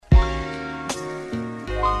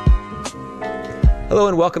Hello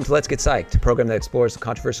and welcome to Let's Get Psyched, a program that explores the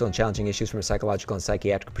controversial and challenging issues from a psychological and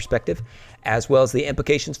psychiatric perspective, as well as the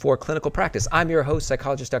implications for clinical practice. I'm your host,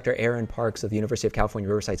 psychologist Dr. Aaron Parks of the University of California,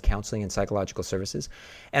 Riverside's Counseling and Psychological Services,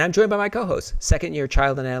 and I'm joined by my co-host, second-year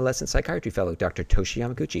child and adolescent psychiatry fellow, Dr. Tosha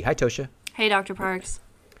Yamaguchi. Hi, Tosha. Hey, Dr. Parks.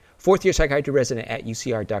 Fourth-year psychiatry resident at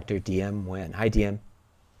UCR, Dr. DM Nguyen. Hi, DM.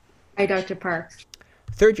 Hi, Dr. Parks.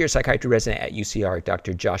 Third-year psychiatry resident at UCR,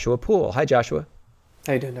 Dr. Joshua Poole. Hi, Joshua.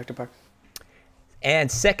 How you doing, Dr. Parks?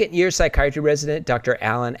 And second-year psychiatry resident, Dr.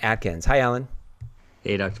 Alan Atkins. Hi, Alan.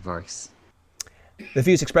 Hey, Dr. Parks. The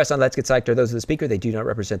views expressed on Let's Get Psyched are those of the speaker. They do not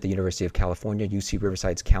represent the University of California, UC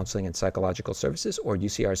Riverside's Counseling and Psychological Services, or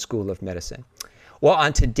UCR School of Medicine. Well,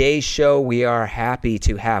 on today's show, we are happy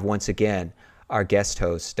to have, once again, our guest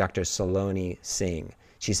host, Dr. Saloni Singh.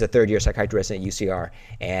 She's a third-year psychiatry resident at UCR,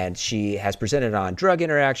 and she has presented on drug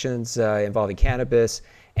interactions involving cannabis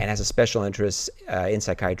and has a special interest in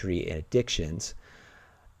psychiatry and addictions.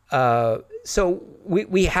 So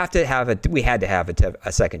we had to have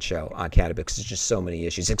a second show on cannabis because there's just so many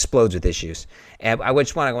issues. It explodes with issues. And I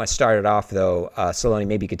just want to start it off, though. Saloni,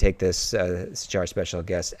 maybe you could take this to our special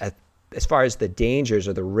guest. As far as the dangers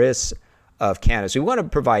or the risks of cannabis, we want to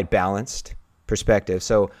provide balanced perspective.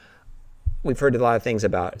 So we've heard a lot of things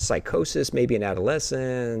about psychosis, maybe in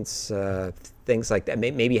adolescence, things like that,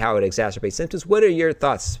 maybe how it exacerbates symptoms. What are your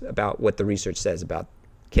thoughts about what the research says about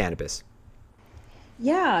cannabis?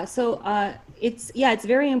 Yeah, so it's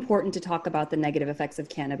very important to talk about the negative effects of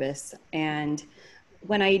cannabis. And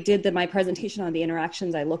when I did my presentation on the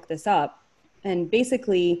interactions, I looked this up, and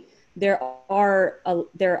basically there are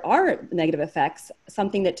negative effects.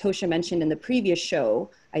 Something that Tosha mentioned in the previous show,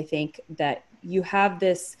 I think, that you have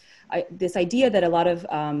this idea that a lot of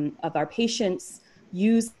our patients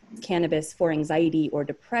use cannabis for anxiety or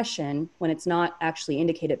depression when it's not actually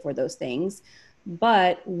indicated for those things.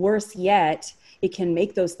 But worse yet, it can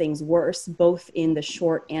make those things worse, both in the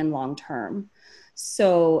short and long term.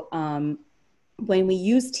 So when we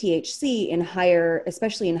use THC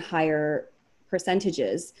especially in higher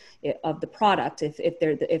percentages of the product,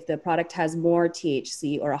 if the product has more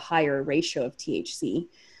THC or a higher ratio of THC,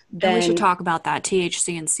 then we should talk about that,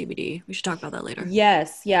 THC and CBD. We should talk about that later.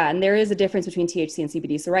 Yes, yeah, and there is a difference between THC and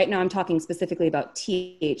CBD. So right now I'm talking specifically about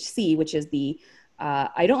THC, which is the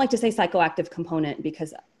I don't like to say psychoactive component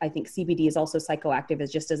because I think CBD is also psychoactive.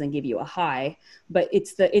 It just doesn't give you a high, but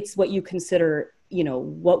it's what you consider,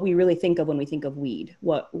 what we really think of when we think of weed.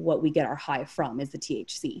 What we get our high from is the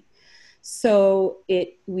THC. So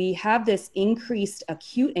we have this increased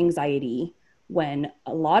acute anxiety when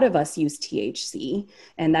a lot of us use THC,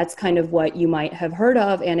 and that's kind of what you might have heard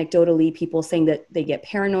of anecdotally, people saying that they get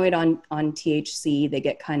paranoid on THC, they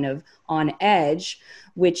get kind of on edge,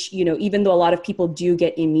 which, even though a lot of people do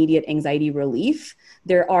get immediate anxiety relief,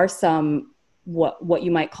 there are some what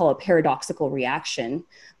you might call a paradoxical reaction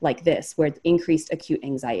like this, where it's increased acute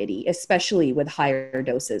anxiety, especially with higher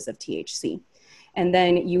doses of THC. And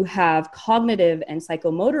then you have cognitive and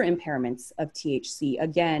psychomotor impairments of THC,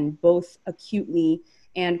 again, both acutely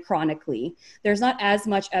and chronically. There's not as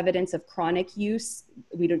much evidence of chronic use.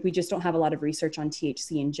 We just don't have a lot of research on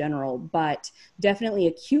THC in general, but definitely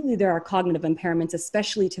acutely there are cognitive impairments,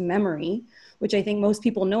 especially to memory, which I think most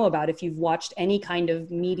people know about. If you've watched any kind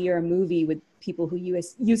of media or movie with people who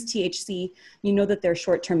use THC, you know that their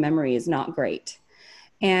short-term memory is not great.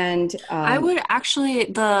 And I would actually,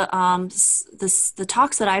 the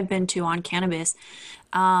talks that I've been to on cannabis,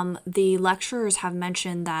 the lecturers have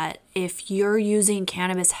mentioned that if you're using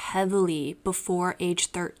cannabis heavily before age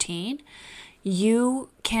 13, you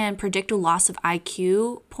can predict a loss of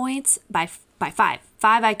IQ points by 5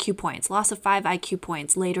 IQ points, loss of 5 IQ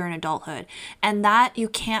points later in adulthood. And that you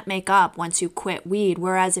can't make up once you quit weed.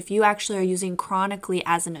 Whereas if you actually are using chronically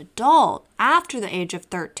as an adult after the age of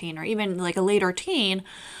 13 or even like a later teen,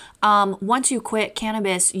 once you quit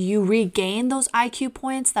cannabis, you regain those IQ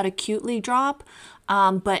points that acutely drop.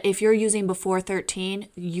 But if you're using before 13,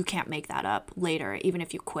 you can't make that up later, even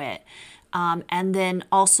if you quit. And then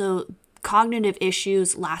also, cognitive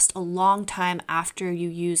issues last a long time after you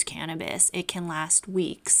use cannabis. It can last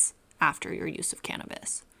weeks after your use of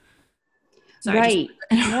cannabis. Sorry, right.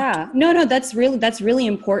 Yeah. No, that's really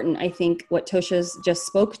important. I think what Tosha's just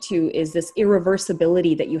spoke to is this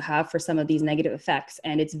irreversibility that you have for some of these negative effects.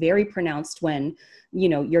 And it's very pronounced when,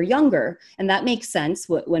 you're younger. And that makes sense.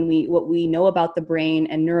 What we know about the brain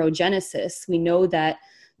and neurogenesis, we know that,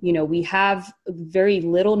 we have very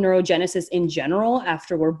little neurogenesis in general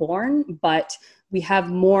after we're born, but we have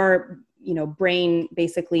more, brain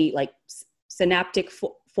basically like synaptic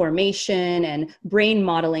formation and brain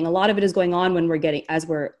modeling. A lot of it is going on when we're getting, as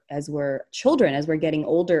we're children, as we're getting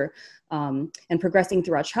older, and progressing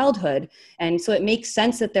through our childhood. And so it makes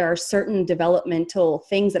sense that there are certain developmental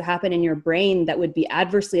things that happen in your brain that would be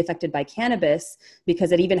adversely affected by cannabis,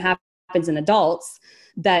 because it even happens in adults,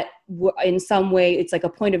 that in some way it's like a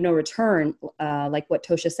point of no return, like what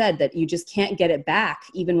Tosha said, that you just can't get it back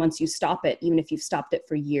even once you stop it, even if you've stopped it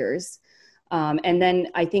for years. And then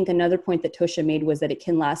I think another point that Tosha made was that it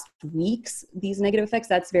can last weeks, these negative effects.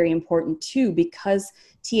 That's very important too, because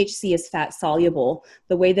THC is fat soluble.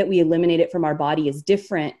 The way that we eliminate it from our body is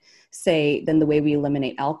different, say, than the way we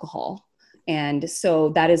eliminate alcohol. And so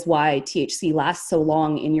that is why THC lasts so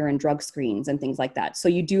long in urine drug screens and things like that. So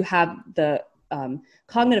you do have the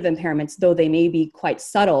cognitive impairments, though they may be quite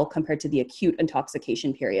subtle compared to the acute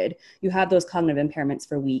intoxication period. You have those cognitive impairments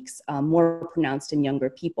for weeks, more pronounced in younger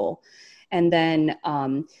people. And then,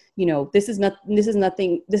 this is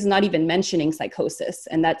not even mentioning psychosis.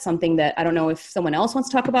 And that's something that I don't know if someone else wants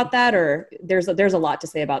to talk about that, or there's a lot to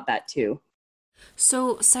say about that too.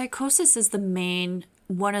 So psychosis is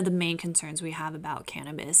one of the main concerns we have about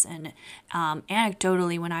cannabis. And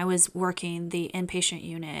anecdotally, when I was working the inpatient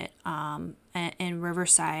unit in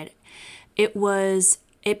Riverside,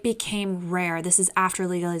 it became rare. This is after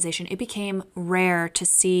legalization. It became rare to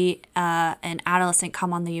see an adolescent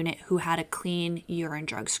come on the unit who had a clean urine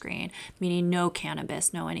drug screen, meaning no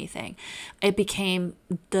cannabis, no anything. It became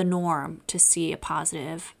the norm to see a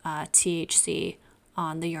positive THC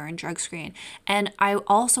on the urine drug screen. And I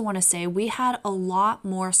also want to say we had a lot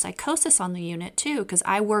more psychosis on the unit too, because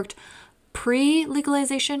I worked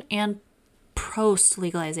pre-legalization and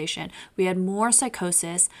post-legalization. We had more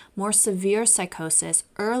psychosis, more severe psychosis,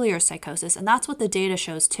 earlier psychosis, and that's what the data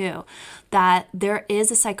shows too, that there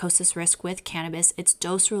is a psychosis risk with cannabis. It's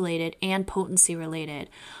dose-related and potency-related.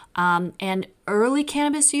 And early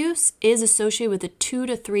cannabis use is associated with a 2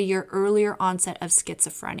 to 3 year earlier onset of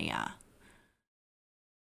schizophrenia.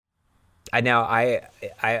 I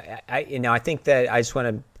think that I just want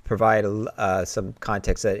to provide some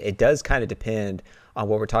context that it does kind of depend on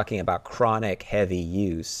what we're talking about, chronic heavy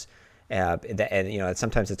use, and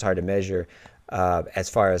sometimes it's hard to measure as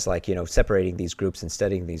far as separating these groups and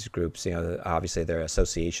studying these groups. Obviously they're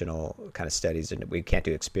associational kind of studies, and we can't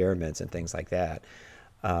do experiments and things like that.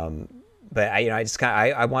 But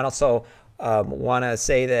I want to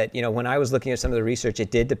say that when I was looking at some of the research, it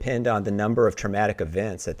did depend on the number of traumatic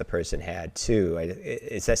events that the person had too.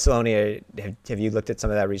 Is that, Saloni, have you looked at some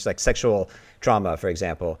of that research, like sexual trauma, for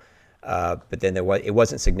example? But then it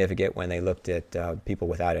wasn't significant when they looked at people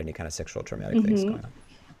without any kind of sexual traumatic things going on.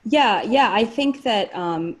 Yeah. I think that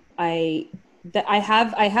I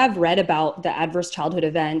have read about the adverse childhood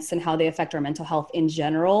events and how they affect our mental health in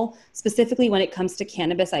general. Specifically, when it comes to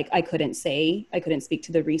cannabis, I couldn't speak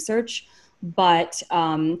to the research, but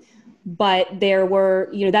there were,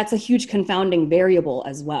 that's a huge confounding variable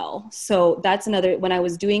as well. So that's another. When I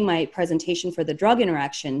was doing my presentation for the drug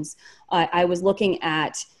interactions, I was looking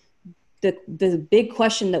at the big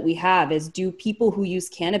question that we have is, do people who use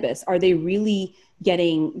cannabis, are they really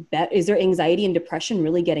getting better? Is their anxiety and depression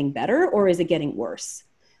really getting better, or is it getting worse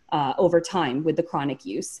over time with the chronic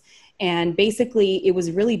use? And basically it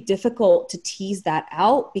was really difficult to tease that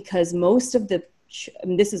out, because most of this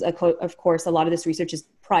is, of course, a lot of this research is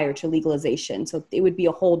prior to legalization. So it would be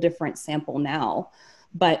a whole different sample now,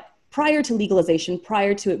 but prior to legalization,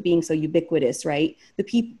 prior to it being so ubiquitous, right?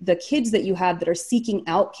 The kids that you have that are seeking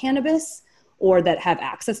out cannabis or that have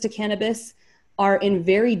access to cannabis are in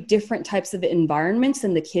very different types of environments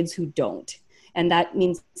than the kids who don't. And that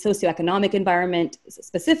means socioeconomic environment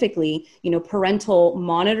specifically, parental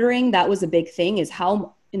monitoring. That was a big thing, is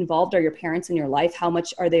how involved are your parents in your life? How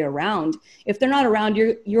much are they around? If they're not around,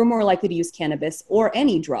 you're more likely to use cannabis or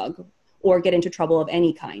any drug or get into trouble of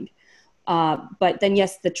any kind. But then,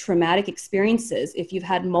 yes, the traumatic experiences, if you've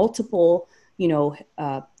had multiple,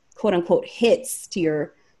 quote unquote hits to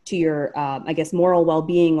your I guess, moral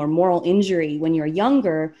well-being or moral injury when you're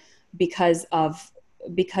younger because of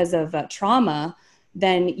trauma,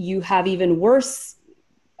 then you have even worse,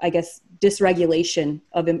 I guess, dysregulation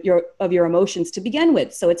of your emotions to begin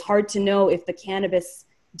with. So it's hard to know if the cannabis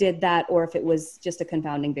did that or if it was just a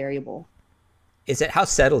confounding variable. How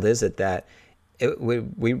settled is it that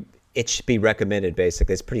it should be recommended?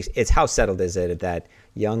 Basically, it's how settled is it that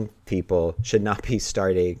young people should not be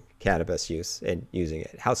starting cannabis use and using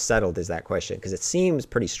it? How settled is that question? Because it seems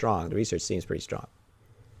pretty strong. The research seems pretty strong.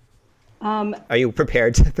 Are you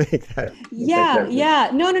prepared to make that?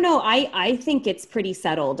 Yeah. No. I think it's pretty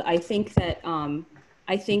settled. I think that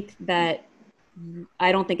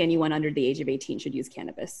I don't think anyone under the age of 18 should use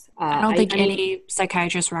cannabis. I don't think I mean, any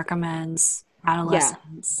psychiatrist recommends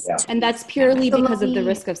adolescents Yeah. to and that's use purely cannabis. because of the Saloni,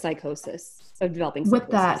 risk of psychosis, of developing with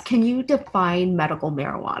that, psychosis. can you define medical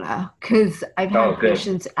marijuana? Because I've had Oh, good.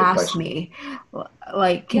 patients Good ask question. me,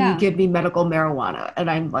 like, can you Yeah. give me medical marijuana? And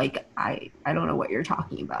I'm like, I don't know what you're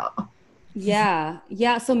talking about. Yeah.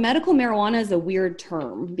 Yeah. So medical marijuana is a weird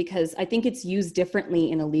term because I think it's used differently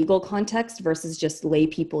in a legal context versus just lay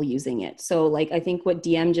people using it. So like, I think what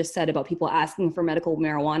DM just said about people asking for medical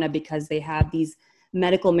marijuana because they have these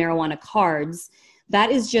medical marijuana cards, that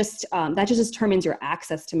just determines your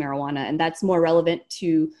access to marijuana. And that's more relevant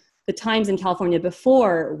to the times in California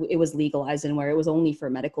before it was legalized and where it was only for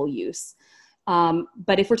medical use.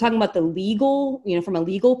 But if we're talking about the legal, from a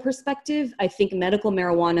legal perspective, I think medical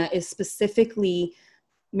marijuana is specifically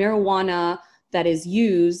marijuana that is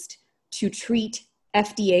used to treat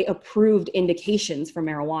FDA approved indications for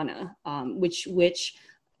marijuana, which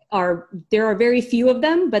there are very few of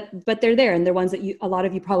them, but they're there. And they're ones that a lot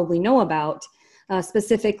of you probably know about,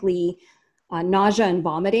 specifically nausea and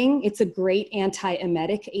vomiting. It's a great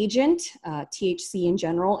anti-emetic agent. THC in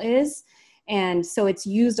general is. And so it's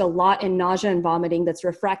used a lot in nausea and vomiting that's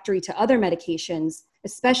refractory to other medications,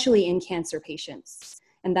 especially in cancer patients.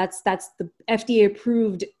 And that's the FDA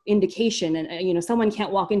approved indication. And, someone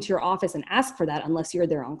can't walk into your office and ask for that unless you're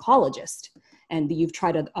their oncologist and you've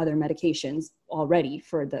tried other medications already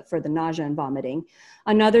for the nausea and vomiting.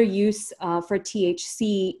 Another use for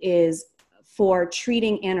THC is for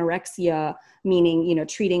treating anorexia, meaning,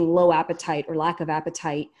 treating low appetite or lack of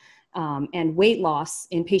appetite, and weight loss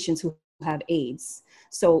in patients who have AIDS.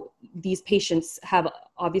 So these patients have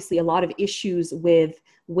obviously a lot of issues with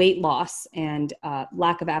weight loss and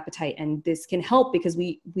lack of appetite. And this can help because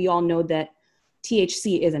we all know that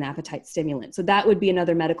THC is an appetite stimulant. So that would be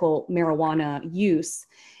another medical marijuana use.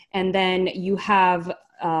 And then you have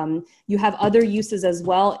other uses as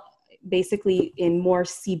well, basically in more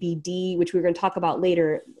CBD, which we're going to talk about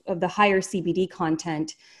later, of the higher CBD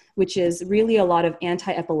content, which is really a lot of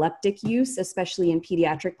anti-epileptic use, especially in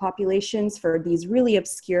pediatric populations for these really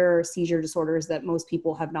obscure seizure disorders that most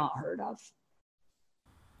people have not heard of.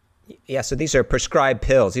 Yeah, so these are prescribed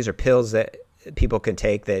pills. These are pills that people can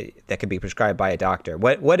take that can be prescribed by a doctor.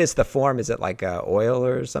 What is the form? Is it like oil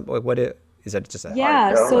or something? Is it just a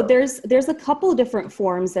Yeah, so there's a couple of different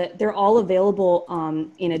forms that they're all available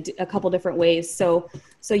in a couple different ways. So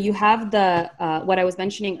you have the what I was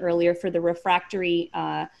mentioning earlier for the refractory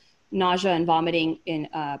nausea and vomiting in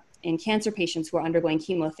cancer patients who are undergoing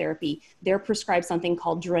chemotherapy. They're prescribed something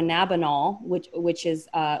called dronabinol, which is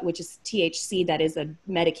THC. That is a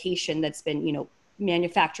medication that's been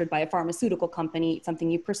manufactured by a pharmaceutical company. It's something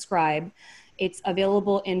you prescribe. It's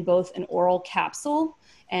available in both an oral capsule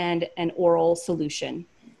and an oral solution.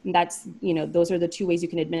 And that's, those are the two ways you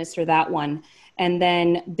can administer that one. And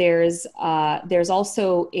then there's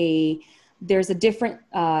also a different,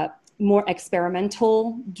 more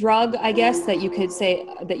experimental drug, I guess, that you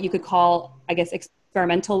could call, I guess,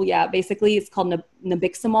 experimental. Yeah, basically it's called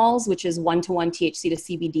nabiximols, which is 1-to-1 THC to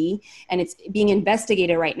CBD. And it's being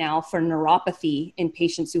investigated right now for neuropathy in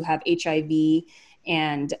patients who have HIV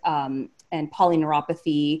and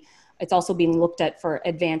polyneuropathy. It's also being looked at for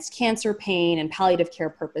advanced cancer pain and palliative care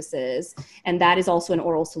purposes. And that is also an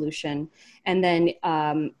oral solution. And then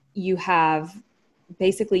you have,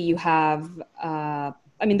 those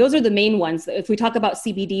are the main ones. If we talk about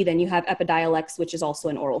CBD, then you have Epidiolex, which is also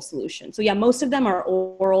an oral solution. So yeah, most of them are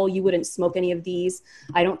oral. You wouldn't smoke any of these.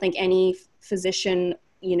 I don't think any physician,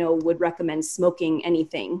 would recommend smoking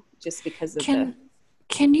anything just because of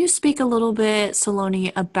Can you speak a little bit,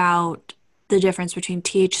 Saloni, about the difference between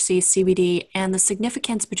THC, CBD, and the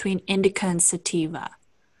significance between indica and sativa?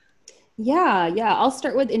 Yeah. I'll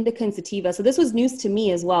start with indica and sativa. So this was news to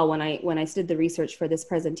me as well when I did the research for this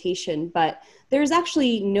presentation, but there's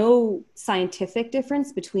actually no scientific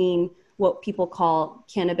difference between what people call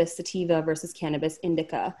cannabis sativa versus cannabis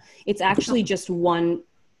indica. It's actually just one.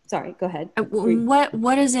 Sorry, go ahead.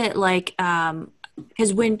 What is it like?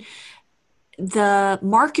 Because when the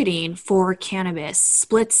marketing for cannabis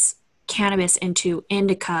splits cannabis into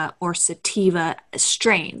indica or sativa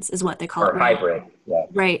strains is what they call it. Or hybrid, yeah.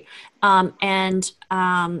 Right. Can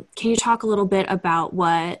you talk a little bit about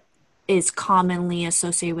what is commonly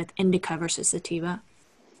associated with indica versus sativa?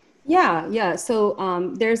 Yeah.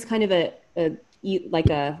 So there's kind of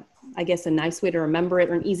I guess a nice way to remember it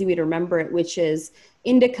or an easy way to remember it, which is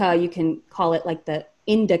indica. You can call it like the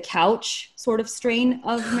Inda couch sort of strain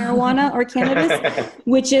of marijuana or cannabis,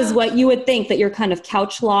 which is what you would think, that you're kind of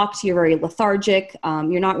couch locked, you're very lethargic,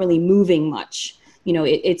 you're not really moving much. you know,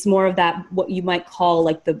 it's more of that, what you might call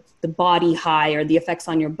like the body high, or the effects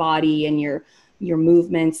on your body and your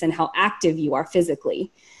movements and how active you are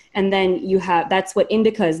physically. And then you have, that's what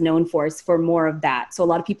indica is known for, is for more of that. So a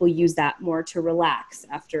lot of people use that more to relax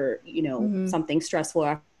after, you know, something stressful,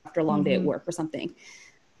 or after a long day at work or something.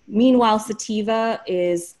 Meanwhile, sativa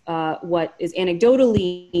is what is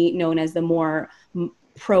anecdotally known as the more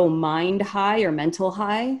pro-mind high or mental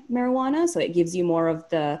high marijuana. So it gives you more of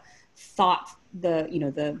the thought,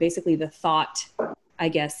 basically the thought, I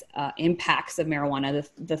guess, impacts of marijuana,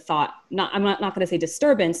 the thought, I'm not going to say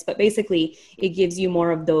disturbance, but basically it gives you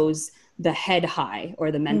more of those, the head high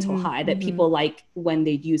or the mental high that people like when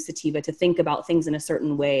they use sativa, to think about things in a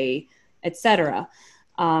certain way, etc.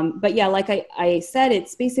 But yeah, like I said,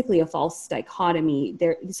 it's basically a false dichotomy.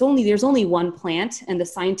 There's only one plant, and the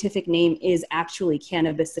scientific name is actually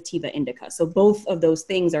Cannabis sativa indica. So both of those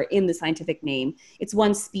things are in the scientific name. It's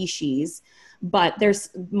one species, but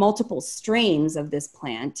there's multiple strains of this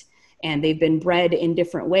plant, and they've been bred in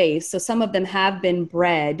different ways. So some of them have been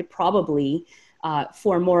bred probably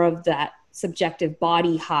for more of that subjective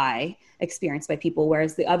body high experienced by people,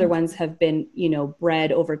 whereas the other ones have been, you know,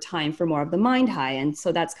 bred over time for more of the mind high. And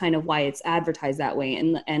so that's kind of why it's advertised that way.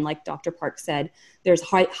 And like Dr. Park said, there's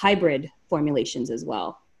hybrid formulations as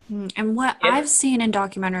well. And what I've seen in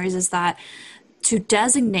documentaries is that to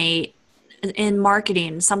designate in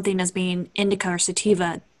marketing something as being indica or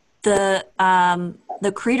sativa, the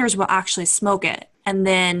creators will actually smoke it, and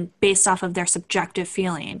then based off of their subjective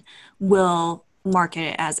feeling will market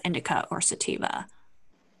it as indica or sativa.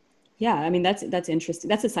 Yeah, I mean, that's interesting.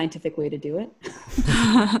 That's a scientific way to do it.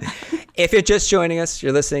 If you're just joining us,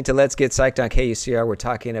 you're listening to Let's Get Psyched on KUCR. We're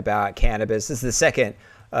talking about cannabis. This is the second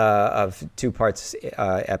of two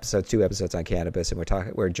episodes on cannabis,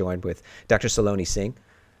 and we're joined with Dr. Saloni Singh,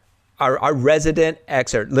 our resident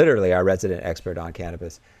expert, literally our resident expert on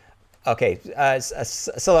cannabis. Okay,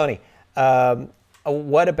 Saloni,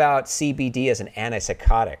 what about CBD as an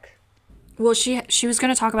antipsychotic? Well, she was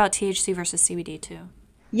going to talk about THC versus CBD too.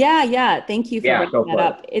 Yeah. Thank you for bringing that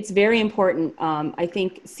up. It's very important. I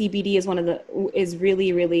think CBD is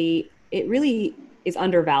really is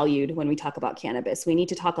undervalued when we talk about cannabis. We need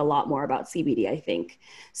to talk a lot more about CBD, I think.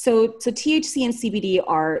 So THC and CBD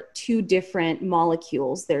are two different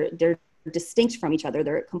molecules. They're distinct from each other.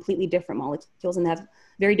 They're completely different molecules and have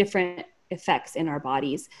very different effects in our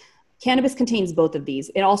bodies. Cannabis contains both of these.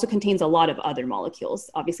 It also contains a lot of other molecules.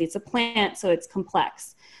 Obviously, it's a plant, so it's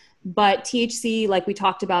complex. But THC, like we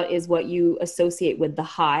talked about, is what you associate with the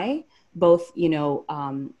high, both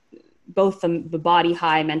the body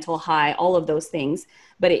high, mental high, all of those things.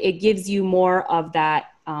 But it gives you more of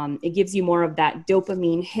that. It gives you more of that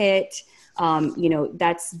dopamine hit.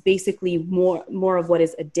 That's basically more of what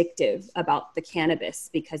is addictive about the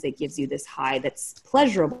cannabis, because it gives you this high that's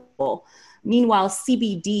pleasurable. Meanwhile,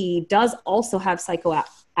 CBD does also have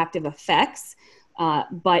psychoactive effects,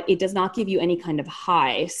 but it does not give you any kind of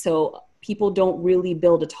high. So people don't really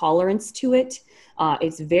build a tolerance to it.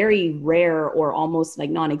 It's very rare or almost like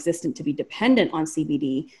non-existent to be dependent on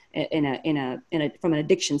CBD from an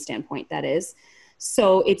addiction standpoint, that is.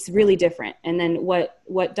 So it's really different. And then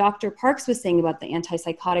what Dr. Parks was saying about the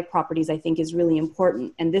antipsychotic properties, I think is really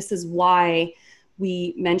important. And this is why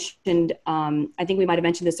we mentioned, I think we might've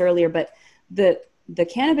mentioned this earlier, but the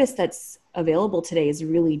cannabis that's available today is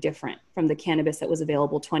really different from the cannabis that was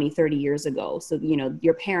available 20, 30 years ago. So,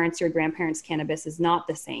 your parents, your grandparents' cannabis is not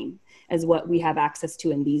the same as what we have access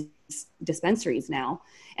to in these dispensaries now.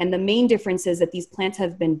 And the main difference is that these plants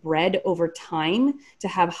have been bred over time to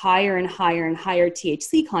have higher and higher and higher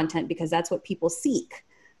THC content, because that's what people seek,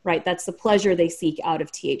 right? That's the pleasure they seek out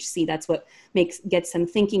of THC. That's what gets them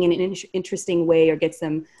thinking in an interesting way, or gets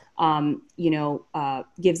them,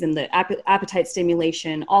 gives them the appetite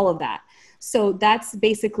stimulation, all of that. So that's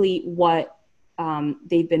basically what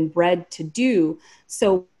they've been bred to do.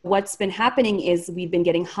 So what's been happening is we've been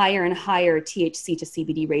getting higher and higher THC to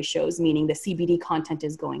CBD ratios, meaning the CBD content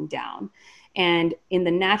is going down. And in the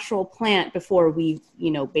natural plant, before we,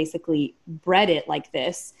 basically bred it like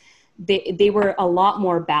this, they were a lot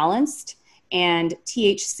more balanced. And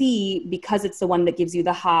THC, because it's the one that gives you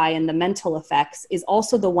the high and the mental effects, is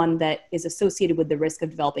also the one that is associated with the risk of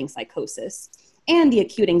developing psychosis and the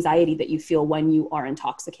acute anxiety that you feel when you are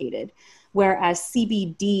intoxicated. Whereas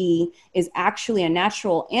CBD is actually a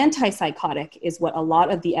natural antipsychotic, is what a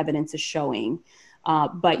lot of the evidence is showing.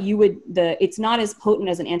 But it's not as potent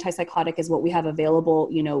as an antipsychotic as what we have available,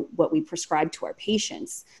 what we prescribe to our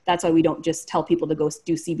patients. That's why we don't just tell people to go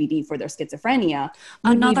do CBD for their schizophrenia.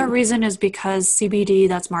 Another reason is because CBD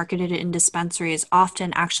that's marketed in dispensaries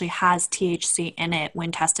often actually has THC in it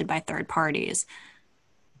when tested by third parties.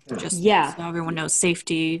 Just so everyone knows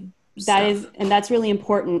safety. That's really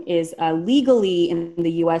important is legally in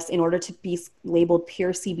the US, in order to be labeled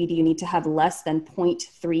pure CBD, you need to have less than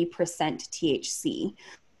 0.3% THC.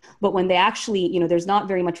 But when they actually, there's not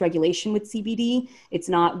very much regulation with CBD. It's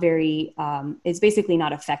not very, it's basically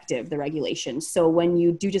not effective, the regulation. So when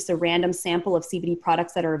you do just a random sample of CBD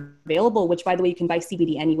products that are available, which by the way, you can buy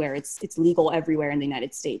CBD anywhere. It's legal everywhere in the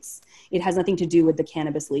United States. It has nothing to do with the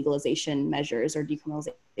cannabis legalization measures or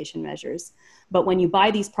decriminalization measures. But when you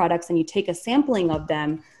buy these products and you take a sampling of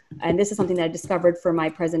them, and this is something that I discovered for my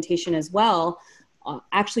presentation as well,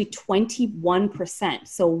 actually 21%,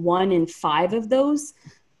 so 1 in 5 of those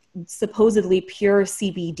supposedly pure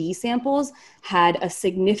CBD samples had a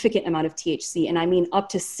significant amount of THC, and I mean up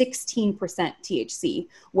to 16% THC,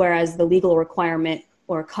 whereas the legal requirement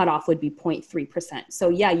or cutoff would be 0.3%. So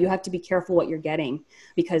yeah, you have to be careful what you're getting,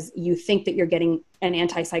 because you think that you're getting an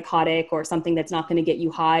antipsychotic or something that's not going to get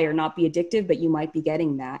you high or not be addictive, but you might be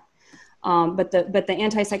getting that. But the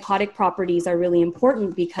antipsychotic properties are really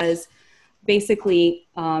important because basically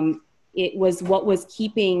it was what was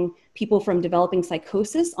keeping people from developing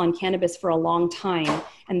psychosis on cannabis for a long time.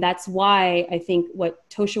 And that's why I think what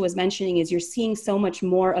Tosha was mentioning is you're seeing so much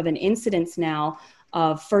more of an incidence now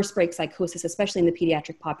of first break psychosis, especially in the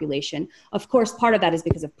pediatric population. Of course, part of that is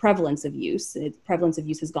because of prevalence of use. Prevalence of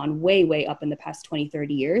use has gone way, way up in the past 20,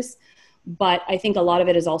 30 years. But I think a lot of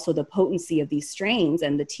it is also the potency of these strains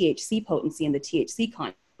and the THC potency and the THC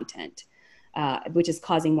content, which is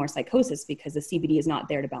causing more psychosis because the CBD is not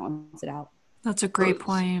there to balance it out. That's a great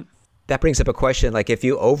point. That brings up a question, like if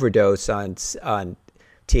you overdose on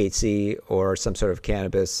THC or some sort of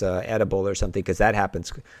cannabis edible or something, because that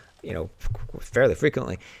happens, fairly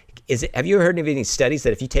frequently. Have you heard of any studies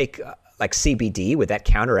that if you take like CBD, would that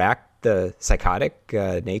counteract the psychotic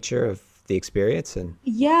nature of the experience? And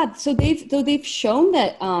yeah, so they've shown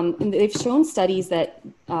that they've shown studies that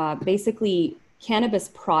basically cannabis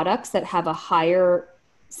products that have a higher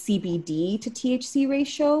CBD to THC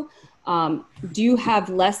ratio do have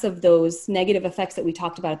less of those negative effects that we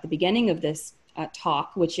talked about at the beginning of this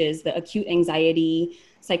talk, which is the acute anxiety,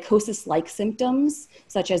 psychosis-like symptoms,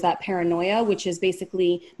 such as that paranoia, which is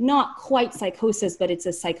basically not quite psychosis, but it's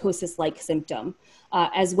a psychosis-like symptom,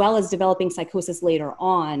 as well as developing psychosis later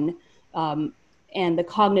on, and the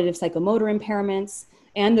cognitive psychomotor impairments,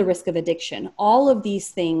 and the risk of addiction. All of these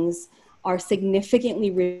things are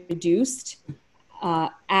significantly reduced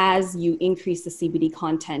as you increase the CBD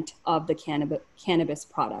content of the cannabis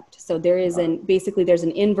product. So there is there's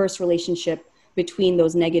an inverse relationship between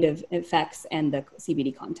those negative effects and the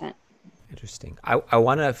CBD content. Interesting. I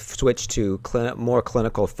want to switch to more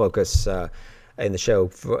clinical focus in the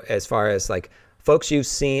show as far as like folks you've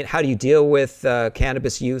seen. How do you deal with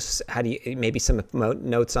cannabis use? How do you, maybe some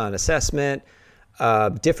notes on assessment,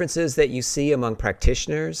 differences that you see among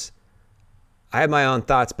practitioners? I have my own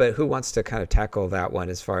thoughts, but who wants to kind of tackle that one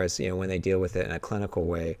as far as, when they deal with it in a clinical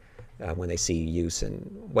way, when they see use and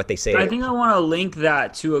what they say? I think I want to link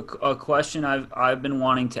that to a question I've been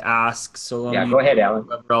wanting to ask. So yeah, go ahead, Alan.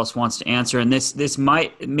 Whoever else wants to answer. And this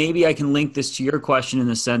maybe I can link this to your question in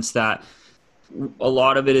the sense that a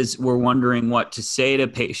lot of it is we're wondering what to say to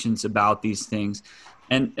patients about these things.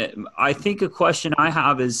 And I think a question I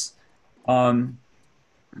have is,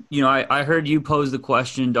 I heard you pose the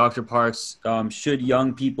question, Dr. Parks, should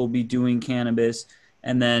young people be doing cannabis?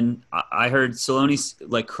 And then I heard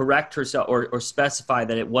Saloni correct herself or specify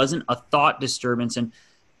that it wasn't a thought disturbance. And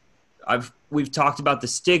we've talked about the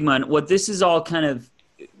stigma. And what this is all kind of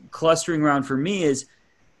clustering around for me is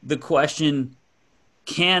the question,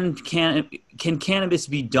 can cannabis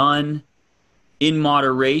be done in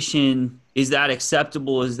moderation? Is that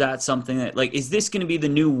acceptable? Is that something that is this going to be the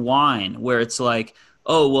new wine where it's like,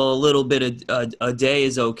 oh, well, a little bit a day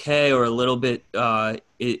is okay, or a little bit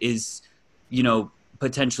is,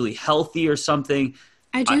 potentially healthy or something?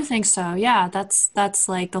 I do think so. Yeah, that's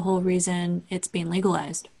like the whole reason it's being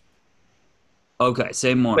legalized. Okay,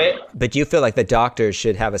 say more. But do you feel like the doctors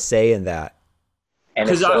should have a say in that?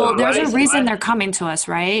 There's a reason they're coming to us,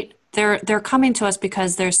 right? They're coming to us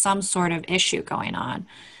because there's some sort of issue going on.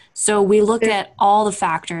 So we look at all the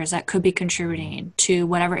factors that could be contributing to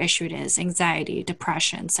whatever issue it is: anxiety,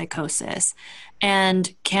 depression, psychosis.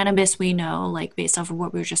 And cannabis, we know, based off of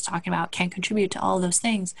what we were just talking about, can contribute to all of those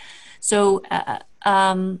things. So,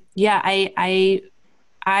 I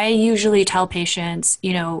I usually tell patients,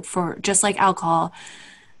 for just like alcohol,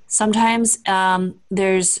 sometimes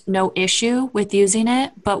there's no issue with using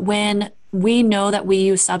it, but when we know that we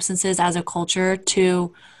use substances as a culture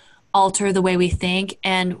to alter the way we think,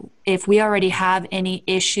 and if we already have any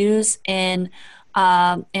issues in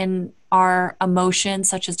our emotions,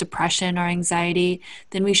 such as depression or anxiety,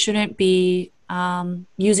 then we shouldn't be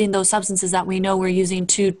using those substances that we know we're using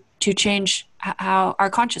to change how our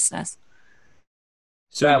consciousness.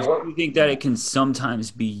 So do you think that it can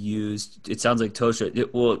sometimes be used? It sounds like Tosha.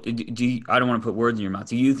 I don't want to put words in your mouth.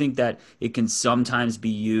 Do you think that it can sometimes be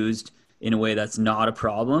used in a way that's not a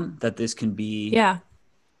problem? That this can be? Yeah.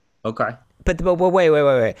 Okay. But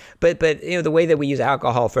wait. But the way that we use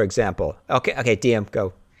alcohol, for example. Okay, DM,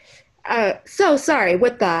 go. So sorry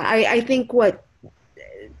with that. I think what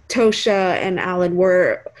Tosha and Alan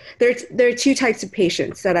there are two types of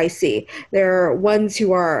patients that I see. There are ones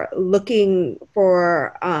who are looking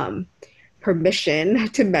for permission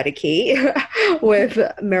to medicate with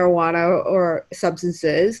marijuana or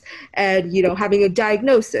substances, and having a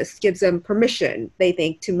diagnosis gives them permission, they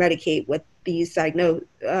think, to medicate with these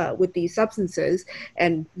substances.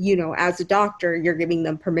 And as a doctor, you're giving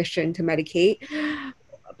them permission to medicate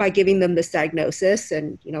by giving them this diagnosis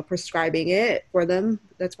and prescribing it for them.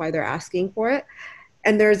 That's why they're asking for it.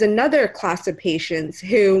 And there's another class of patients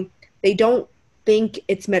who they don't think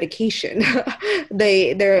it's medication.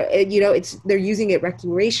 they're using it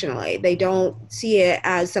recreationally. They don't see it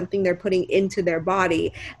as something they're putting into their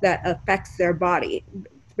body that affects their body.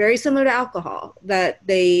 Very similar to alcohol, that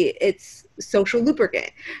it's social lubricant.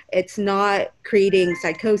 It's not creating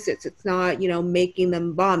psychosis. It's not, making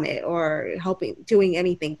them vomit or doing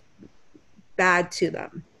anything bad to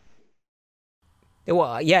them.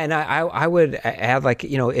 Well, yeah, and I would have, like,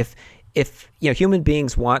 if human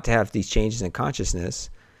beings want to have these changes in consciousness,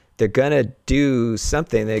 they're gonna do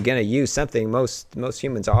something. They're gonna use something. Most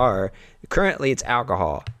humans are. Currently, it's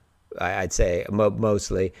alcohol, I'd say,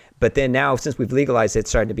 mostly. But then now, since we've legalized it,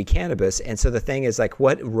 it's starting to be cannabis. And so the thing is, like,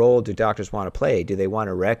 what role do doctors want to play? Do they want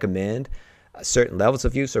to recommend certain levels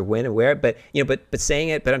of use or when and where? But saying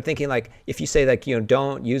it. But I'm thinking, like, if you say, like,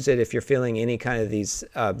 don't use it if you're feeling any kind of these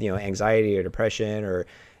anxiety or depression, or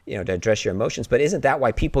to address your emotions. But isn't that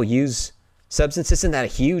why people use substances? Isn't that a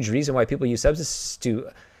huge reason why people use substances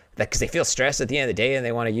because they feel stressed at the end of the day and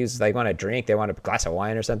they want to drink, they want a glass of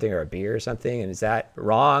wine or something, or a beer or something? And is that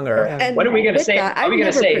wrong? Or what are we going to say? Are we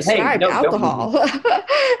going to say, hey, no, alcohol?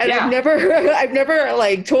 And yeah. I've never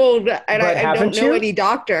like told, and I don't know any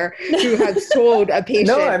doctor who has told a patient.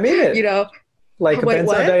 No, I mean it. Like a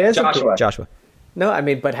benzodiazepine. Joshua. No, I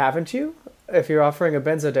mean, but haven't you? If you're offering a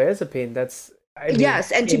benzodiazepine, that's.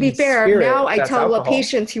 Yes, and to be fair, now I tell a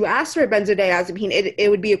patient who asks for a benzodiazepine, it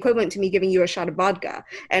would be equivalent to me giving you a shot of vodka,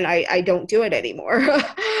 and I don't do it anymore.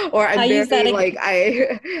 Or I use that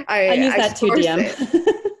too, DM.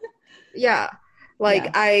 Yeah,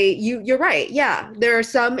 you're right. Yeah, there are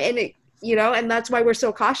some in it, and that's why we're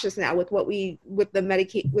so cautious now with the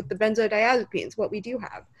benzodiazepines, what we do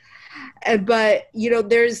have. But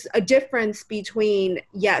there's a difference between,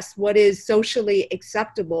 yes, what is socially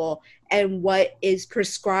acceptable and what is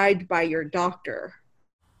prescribed by your doctor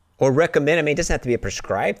or recommend. I mean, it doesn't have to be a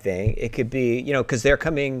prescribed thing. It could be, because they're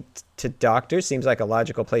coming to doctors, seems like a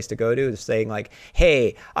logical place to go to, saying, like,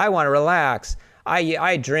 hey, I want to relax,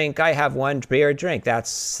 I drink, I have one beer a drink.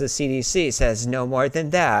 That's the CDC says no more than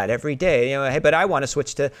that every day. Hey, but I want to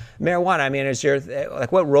switch to marijuana. I mean,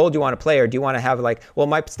 what role do you want to play? Or do you want to have, like, well,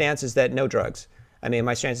 my stance is that no drugs. I mean,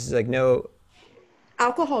 my stance is like no.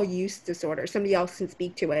 Alcohol use disorder, somebody else can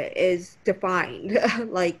speak to it, is defined.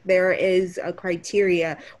 Like, there is a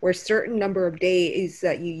criteria where certain number of days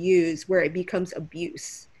that you use where it becomes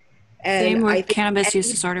abuse. And same with cannabis use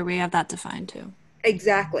disorder, we have that defined too.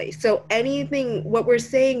 Exactly. So what we're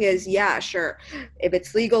saying is, yeah, sure, if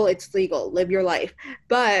it's legal, it's legal. Live your life.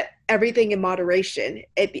 But everything in moderation.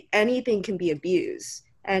 Anything can be abused.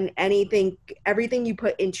 And everything you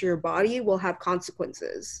put into your body will have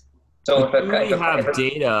consequences. So we have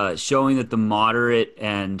data showing that the moderate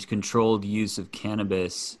and controlled use of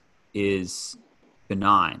cannabis is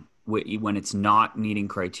benign when it's not meeting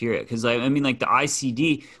criteria. Because I mean, like the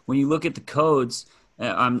ICD, when you look at the codes,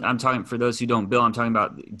 I'm talking, for those who don't bill, I'm talking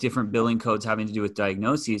about different billing codes having to do with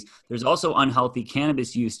diagnoses. There's also unhealthy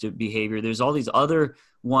cannabis use behavior. There's all these other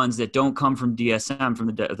ones that don't come from DSM, from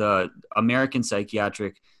the American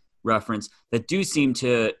Psychiatric Reference, that do seem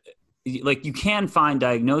to, like, you can find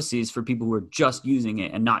diagnoses for people who are just using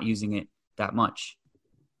it and not using it that much.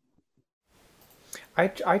 I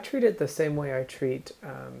treat it the same way I treat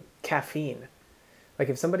caffeine. Like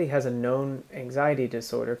if somebody has a known anxiety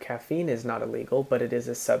disorder, caffeine is not illegal, but it is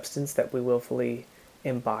a substance that we willfully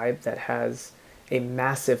imbibe that has a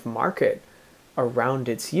massive market around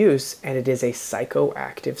its use, and it is a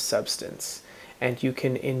psychoactive substance. And you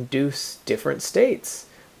can induce different states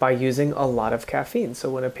by using a lot of caffeine. So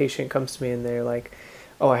when a patient comes to me and they're like,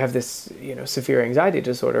 oh, I have this, severe anxiety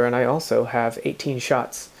disorder, and I also have 18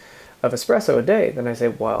 shots of espresso a day, then I say,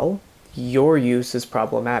 well, your use is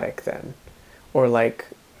problematic then. Or like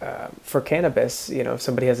for cannabis, if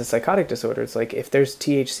somebody has a psychotic disorder, it's like if there's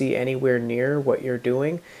THC anywhere near what you're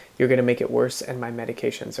doing, you're going to make it worse, and my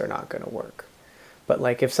medications are not going to work. But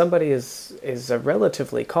like if somebody is a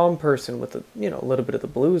relatively calm person with a little bit of the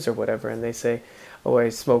blues or whatever, and they say, oh, I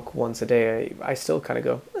smoke once a day, I still kind of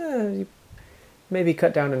go, maybe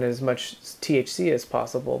cut down on as much THC as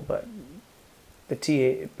possible, but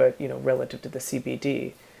relative to the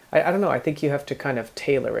CBD, I don't know. I think you have to kind of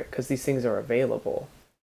tailor it because these things are available.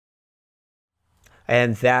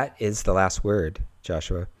 And that is the last word,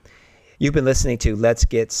 Joshua. You've been listening to Let's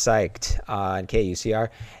Get Psyched on KUCR.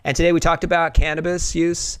 And today we talked about cannabis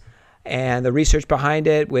use and the research behind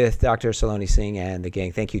it with Dr. Saloni Singh and the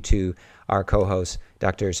gang. Thank you to our co-hosts,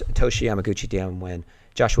 Drs. Toshi Yamaguchi Diamwen,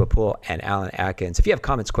 Joshua Poole, and Alan Atkins. If you have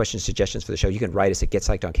comments, questions, suggestions for the show, you can write us at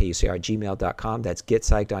getpsyched@gmail.com. That's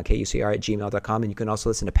getpsyched@gmail.com. And you can also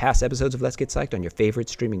listen to past episodes of Let's Get Psyched on your favorite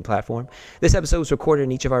streaming platform. This episode was recorded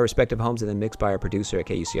in each of our respective homes and then mixed by our producer at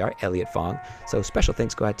KUCR, Elliot Fong. So special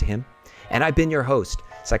thanks go out to him. And I've been your host,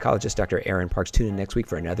 psychologist Dr. Aaron Parks. Tune in next week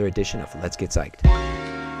for another edition of Let's Get Psyched.